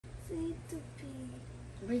need to pee.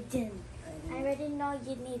 Brayden, I already know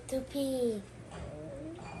you need to pee.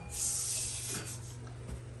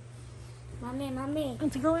 Mommy.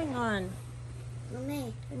 What's going on?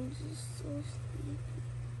 Mommy, I'm just so sleepy.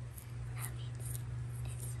 That means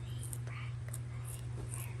it's a prank.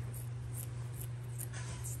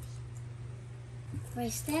 Ray,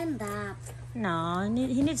 stand up. No,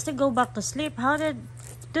 he needs to go back to sleep. How did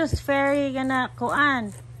Tooth Fairy gonna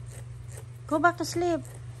kuan? Go back to sleep.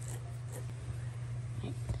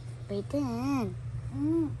 Brayden.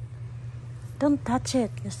 Don't touch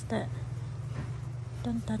it.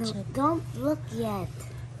 Don't touch it. Don't look yet.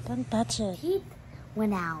 Don't touch it. Teeth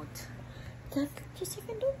went out.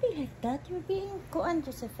 Josephine, don't be like that. You're being kuan,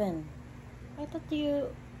 Josephine. I thought you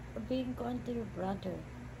were being kuan to your brother.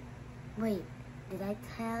 Wait, did I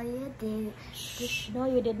tell you? No,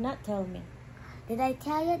 you did not tell me. Did I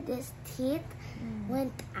tell you this teeth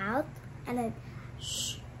went out and then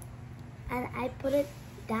and I put it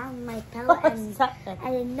down my pillow and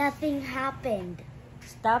then nothing happened.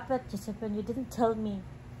 Stop it, Josephine. You didn't tell me.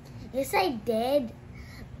 Yes, I did.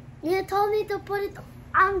 You told me to put it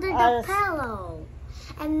under the pillow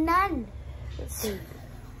and none. Let's see.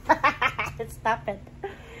 Stop it.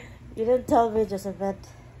 You didn't tell me, Josephine.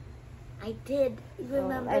 I did. You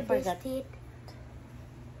remember I this forgot. teeth?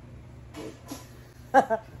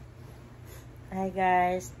 Hi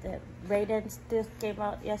guys, Brayden's tooth came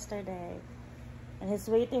out yesterday and he's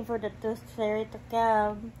waiting for the Tooth Fairy to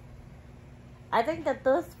come. I think the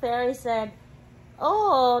Tooth Fairy said,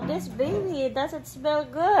 "Oh, this baby doesn't smell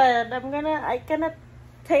good. I cannot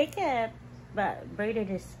take it." But Brayden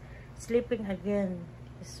is sleeping again.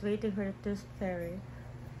 He's waiting for the Tooth Fairy.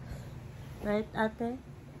 Right, Ate?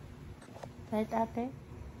 Right, Ate?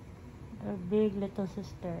 Our big little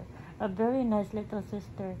sister. A very nice little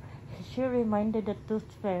sister. She reminded the Tooth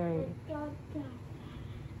Fairy.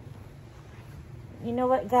 You know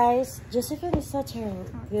what, guys? Josephine is such a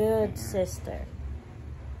good sister.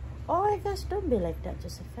 Oh my gosh, don't be like that,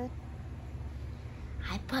 Josephine.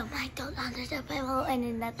 I put my toe under the pillow and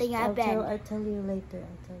then nothing happened. I'll tell you later.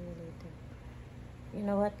 You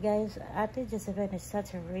know what, guys? Ate Josephine is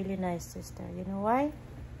such a really nice sister. You know why?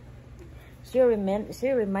 She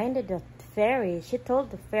reminded the fairy. She told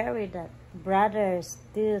the fairy that brother's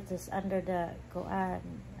tooth is under the koan.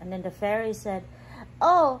 And then the fairy said,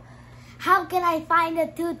 "Oh, how can I find a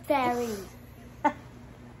Tooth Fairy?"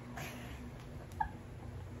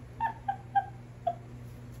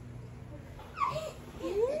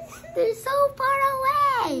 They're so far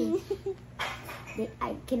away.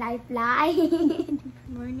 Can I fly?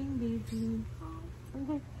 Morning, baby.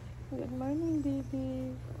 Good morning,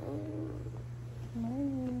 baby.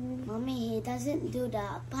 Morning. Mommy, he doesn't do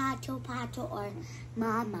the pacho or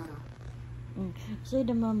mama. Say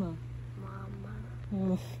the mama.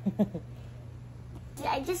 Mama.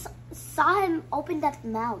 I just saw him open that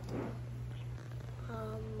mouth.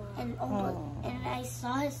 And I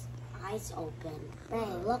saw his eyes open. Ray,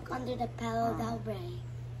 look under the pillow now, Ray.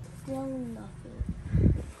 Still nothing.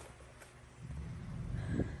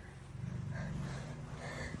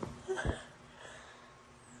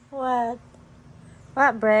 What?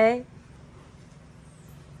 What, Bray?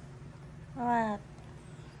 What?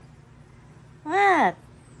 What?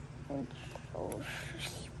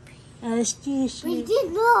 I'm so sleepy. We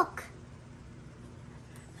did look.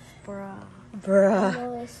 Bruh.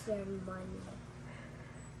 No, it's your money.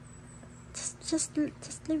 Just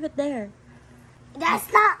leave it there. That's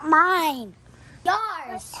not mine.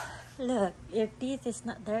 Yours. Look, your teeth is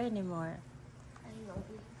not there anymore. I know.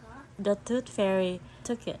 The Tooth Fairy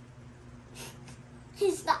took it.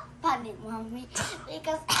 He's not funny, Mommy,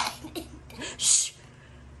 because Shh.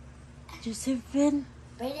 Josephine.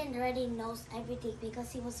 Brayden already knows everything because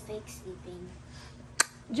he was fake sleeping.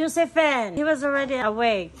 Josephine. He was already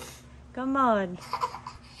awake. Come on.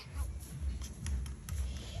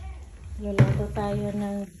 Luluto tayo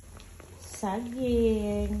ng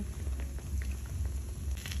saging.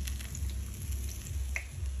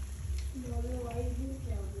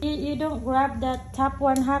 You don't grab that top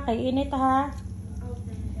one, ha? Kay init, ha?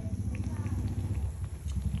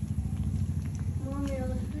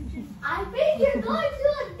 I think you're going to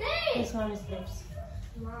a date. This one is lips.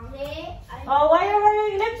 Mommy, Oh, why are you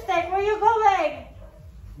wearing lipstick? Where are you going?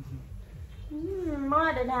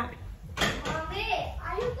 Mother na. Mommy,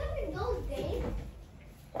 are you going to go date?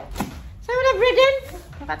 Saan mo na, Brayden?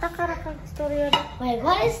 Nakatakara ka. Storya na. Wait,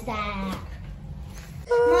 what is that?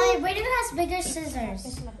 My Brayden has bigger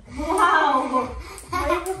scissors. Wow!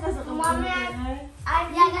 Mommy,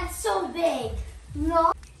 yeah, that's so big.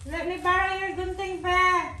 No. Let me borrow your gunting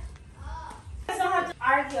pa. I don't have to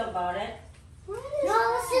argue about it. No,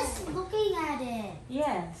 it's just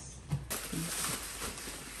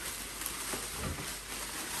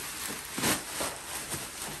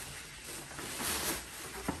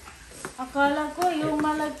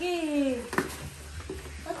lagi.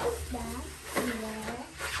 What is that?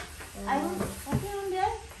 Ay, okay on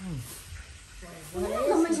there? Wala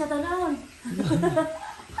naman siya tanawon.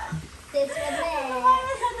 This one there.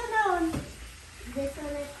 Wala siya tanawon. This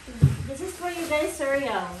one is This is for you guys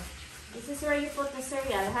cereal. This is where you put the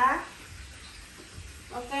cereal, huh?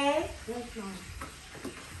 Okay? Wait, Mom.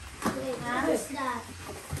 Wait, Huh? what is that?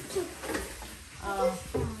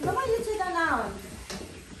 Naman yun siya tanawon.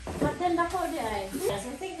 But then dako di ay. Yes,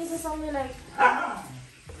 I think this is only like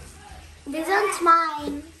This one's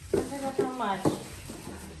mine. not too much.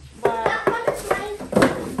 But That one is mine.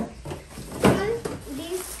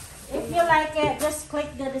 These. if you like it, just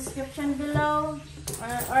click the description below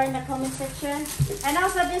or in the comment section. And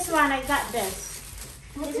also this one, I got this.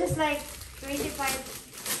 This is like 25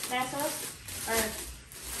 pesos. Or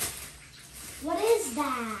What is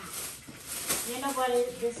that? you know what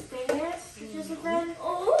this thing is? Josephine?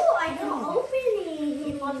 Oh, I don't open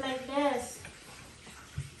You it. put like this.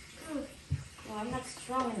 Oh, I'm not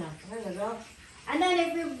strong enough. There you go. And then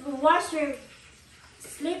if you wash your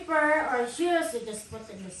slipper or shoes, you just put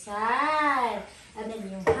it in the side. And then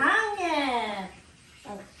you hang it.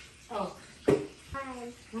 Oh.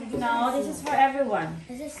 Fine. No, this is for everyone.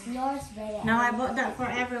 This is yours, baby. No, I bought that for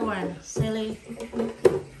everyone. Silly.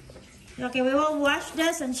 Okay, we will wash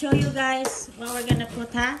this and show you guys what we're gonna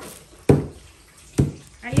put, huh?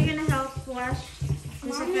 Are you gonna help wash?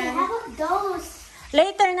 Mommy, how about those?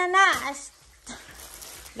 Later na na.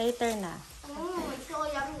 Later na. Oh, it's so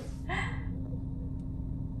yummy.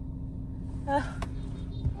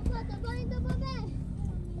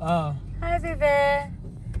 Oh. Hi, Bebe.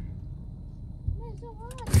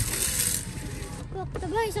 Look,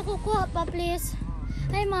 tabay sa kukuha pa, please.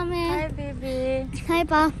 Hi, Mommy. Hi, baby. Hi,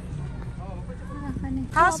 Pa.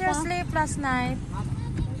 How's your sleep last night?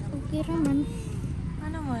 Okay raman.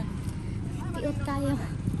 Ano mo? Piot tayo.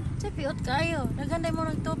 Sa piot kayo. Naganday mo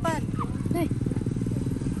nagtupad. Hey,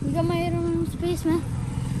 hindi ka mayroong space, ma.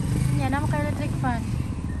 Yan, naman kayo electric fan.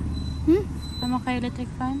 Hmm? Naman kayo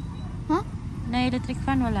electric fan? Huh? Na electric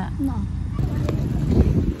fan, wala. No.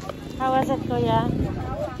 How was it, Kuya?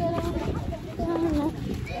 Okay lang. Ano?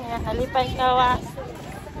 Yeah, halipay ka, wa.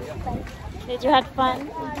 Did you have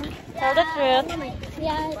fun? Tell the truth.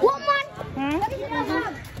 Yeah. Woman! Hmm?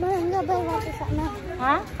 Malangga ba yung natin sa na?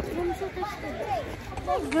 Ha?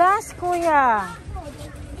 Glass, Kuya.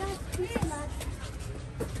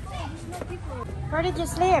 Where did you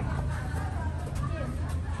sleep?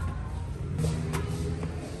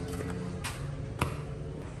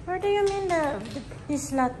 Where do you mean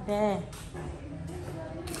this lot there?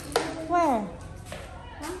 Where?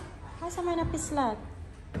 Asa may napislat?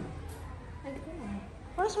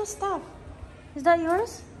 Where's your stuff? Is that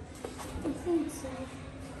yours? I think so.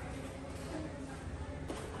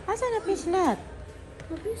 Asa napislat?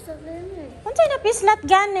 Mabis na rin. Unsay napislat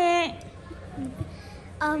gani?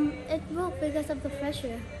 It broke because of the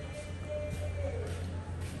pressure.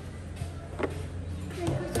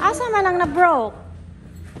 Asa man ang na-broke?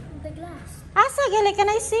 The glass. Asa gali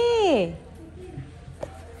can I see?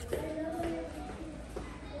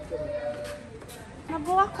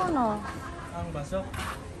 Nabuwak ko no. Ang basok.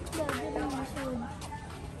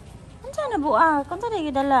 Unsa nabuwak? Unsa na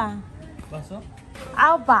gidala? Basok?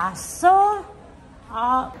 Aw baso.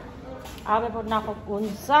 Abe po na ko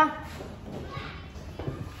unsa.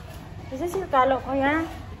 Is this your kalo, Kuya?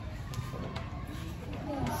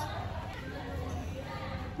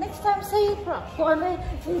 Next time, say it.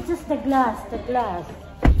 It's just the glass. The glass.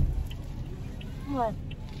 What?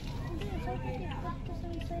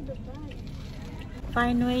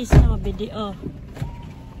 Find ways na video.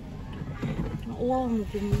 Wow,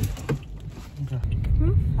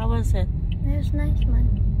 how was it? It was nice, man.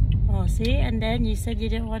 Oh, see? And then you said you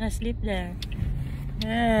didn't want to sleep there.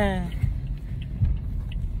 Yeah.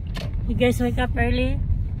 You guys wake up early?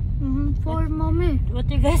 For mommy. What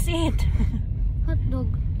do you guys eat? Hot dog.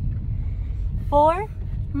 4?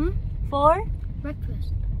 4?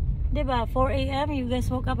 Breakfast. Diba? 4 a.m. You guys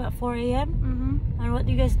woke up at 4 a.m. And what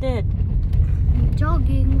you guys did?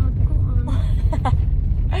 Jogging.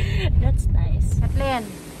 That's nice. Kathleen.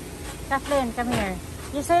 Kathleen, come here.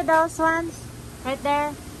 You see those ones? Right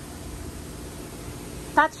there?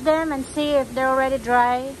 Touch them and see if they're already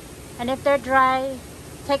dry. And if they're dry,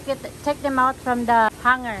 take them out from the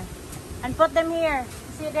hanger. And put them here.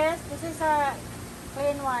 See this? This is a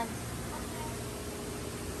clean one.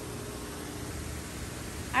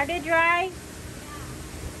 Are they dry?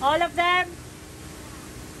 All of them?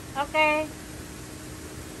 Okay.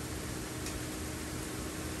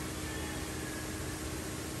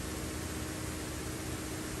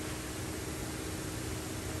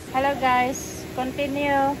 Hello guys.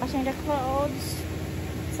 continue washing the clothes.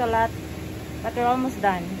 It's a lot, but we're almost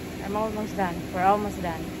done. I'm almost done. We're almost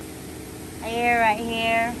done. Here, right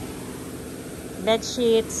here. Bed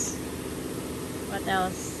sheets. What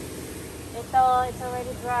else? Ito, it's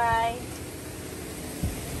already dry.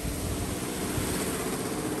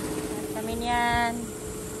 Kami yan.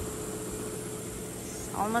 It's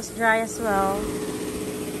almost dry as well.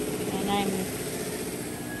 And I'm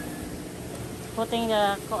putting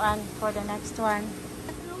the koan for the next one.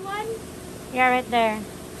 The one? Yeah, right there.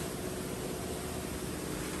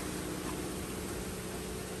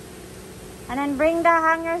 And then bring the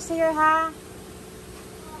hangers here, ha?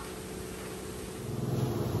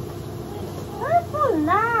 Careful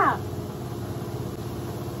na!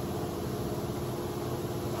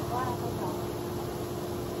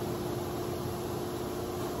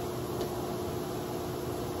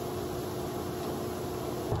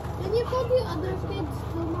 Can you call the other kids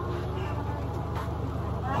too, Mom?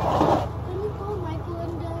 Can you call Michael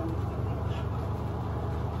and them?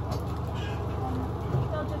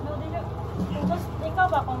 Ikaw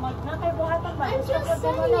ba, kung nakaibuhatan ba? I'm just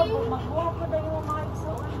saying. Magbuhat mo daw yung mga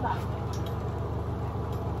isuon ba?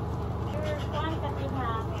 You're fine, Kathleen,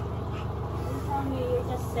 ha? Don't tell me you're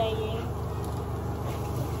just saying.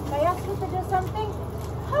 I asked you to do something.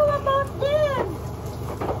 How about them?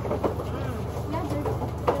 Yeah, there's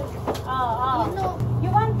Oh. you know, You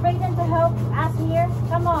want Brayden to help us here?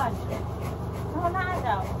 Come on. No, na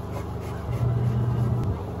daw.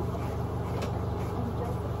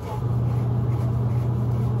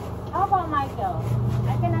 How about Michael?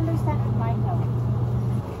 I can understand with Michael.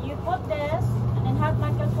 You put this and then have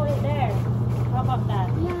Michael put it there. How about that?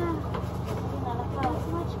 yeah, it's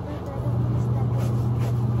much better than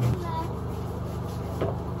this.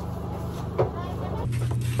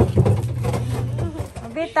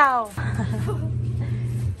 Bitaw.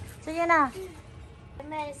 Sige na.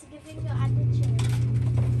 It's giving you attitude.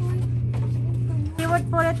 You would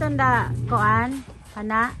put it on the koan,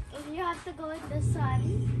 hana. If you have to go in the sun.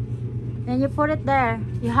 Then you put it there.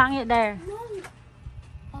 You hang it there. No.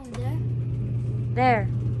 Oh, there? There.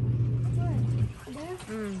 Where? There?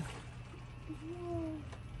 Mm. No.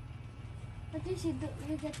 At least you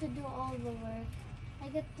get to do all the work. I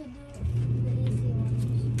get to do the easy ones.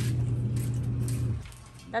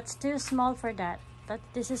 That's too small for that.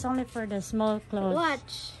 This is only for the small clothes.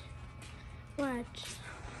 Watch. Watch.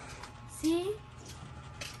 See?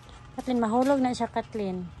 Kathleen, mahulog na siya,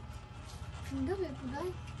 Kathleen. Hindi, may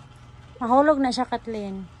Mahulog na siya,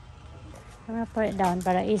 Kathleen. I'm gonna put it down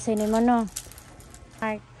para easy ni mo, no?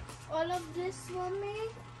 Alright. all of this,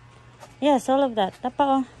 Mommy? Yes, all of that.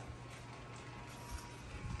 Tapa, oh.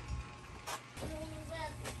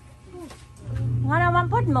 Nga naman,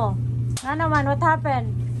 put mo. Nga naman, what happened?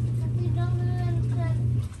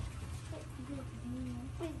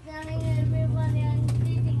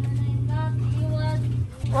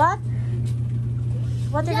 What?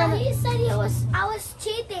 What you Yeah, gonna... he said I was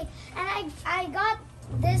cheating, and I got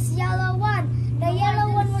this yellow one. The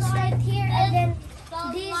yellow one was right here, and then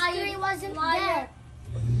these three wasn't there.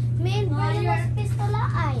 Me and Brandon was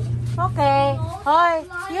pistolay. Okay. Hoy,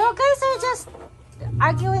 you guys are just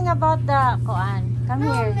arguing about the koan. Come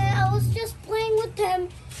No, here. man, I was just playing with him.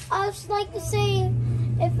 I was like saying,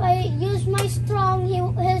 if I use my strong,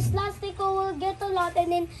 his lastico will get a lot,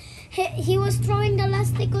 and then he was throwing the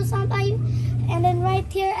lastico sometimes, and then right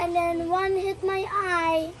here, and then one hit my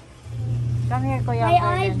eye, Come here, Kuya my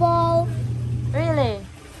Brayden. eyeball. Really?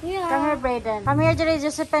 Yeah. Come here, Brayden. Come here, Jerry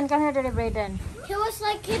Josephine. Come here, Jerry Brayden. He was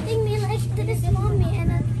like hitting me like this, Mommy,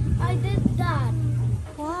 and then I did that.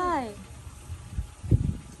 Why?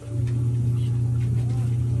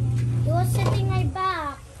 He was sitting my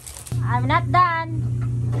back. I'm not done.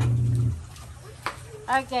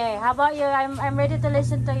 Okay, how about you? I'm ready to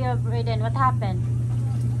listen to you, Brayden. What happened?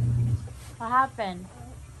 What happened?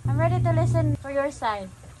 I'm ready to listen for your side.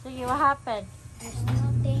 Sige, what happened? There's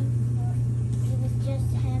nothing. It was just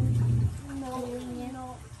him doing it.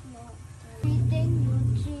 No. Cheating? You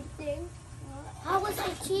cheating? How was I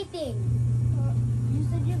cheating? You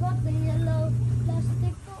said you got the yellow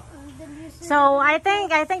plastic, and then you said. So, I think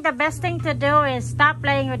the best thing to do is stop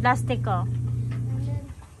playing with Lastico. And then.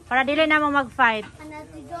 Para dili na mo mag-fight. And at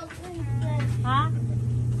the Jodalyn said. Ha?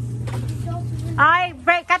 The Jodalyn. Ay,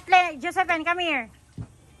 break, Kathleen, Josephine, come here.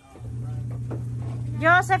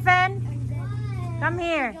 Josephine, And then. come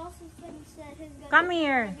here. Jocelyn said he's gonna Come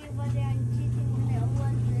here. everybody I'm cheating when I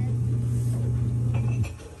wasn't.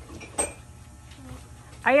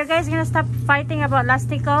 Are you guys gonna stop fighting about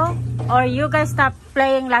Lastico? Or you guys stop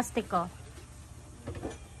playing Lastico?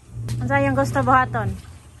 Ano sa yung gusto buhaton?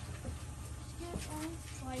 Keep on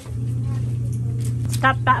fighting.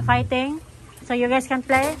 stop fighting so you guys can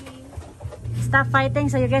play? Stop fighting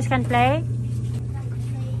so you guys can play?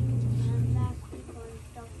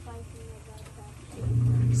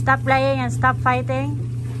 Stop playing and stop fighting.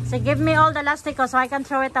 So give me all the elastico so I can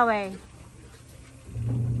throw it away.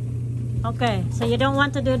 Okay, so you don't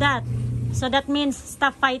want to do that. So that means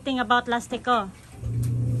stop fighting about elastico.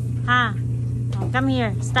 Ha? Oh, come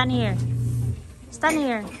here. Stand here. Stand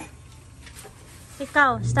here.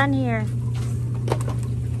 Ikaw, stand here.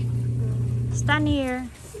 Stand here.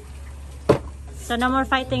 So no more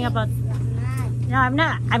fighting about... No, I'm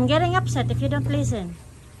not. I'm getting upset if you don't listen.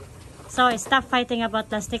 So stop fighting about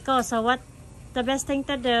elastico. So what the best thing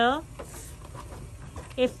to do?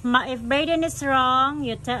 If Brayden is wrong,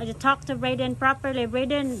 you talk to Brayden properly.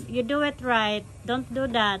 Brayden, you do it right. Don't do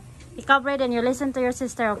that. Ikaw, Brayden, you listen to your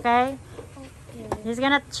sister, okay? Okay.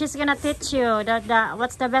 She's gonna teach you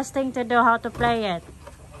what's the best thing to do, how to play it.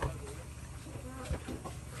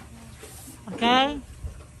 Okay?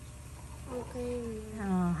 Okay.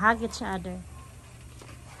 Oh, hug each other.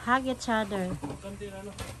 Hug each other.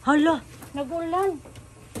 Hala, nagulan.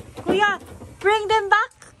 Kuya, bring them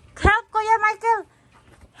back. Help, Kuya Michael.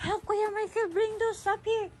 Help, Kuya Michael. Bring those up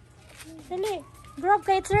here. Dali. Grab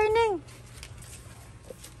ka, it's raining.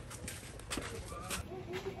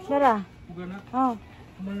 Dara. Oh.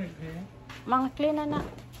 Mga clean na.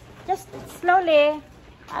 Just slowly.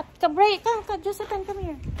 At ka-break. Josephine, come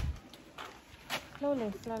here.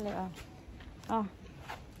 Slowly. Oh. Oh.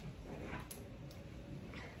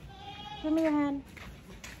 Give me your hand.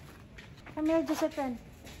 Come here, Josephine.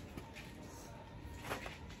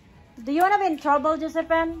 Do you want to be in trouble,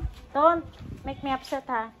 Josephine? Don't make me upset,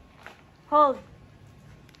 ha? Hold.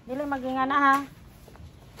 Dili maging ana, ha?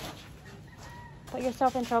 Put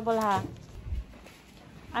yourself in trouble, ha?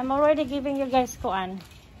 I'm already giving you guys kuan.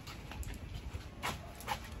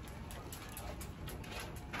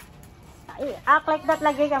 Act like that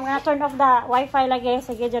lagi. I'm gonna turn off the Wi-Fi lagi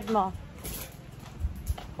sa gadget mo.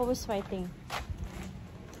 Who is fighting?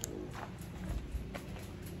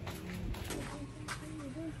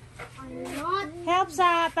 I'm not. Help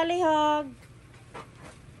sa palihog.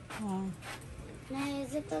 Oh.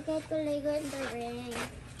 Is it okay to ligo in the rain?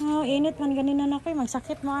 Oh, init man ganina na koy.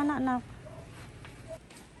 Magsakit mo anak.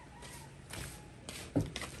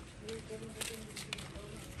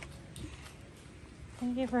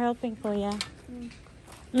 Thank you for helping, Kuya.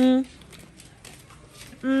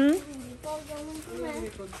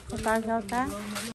 Napagaw ka?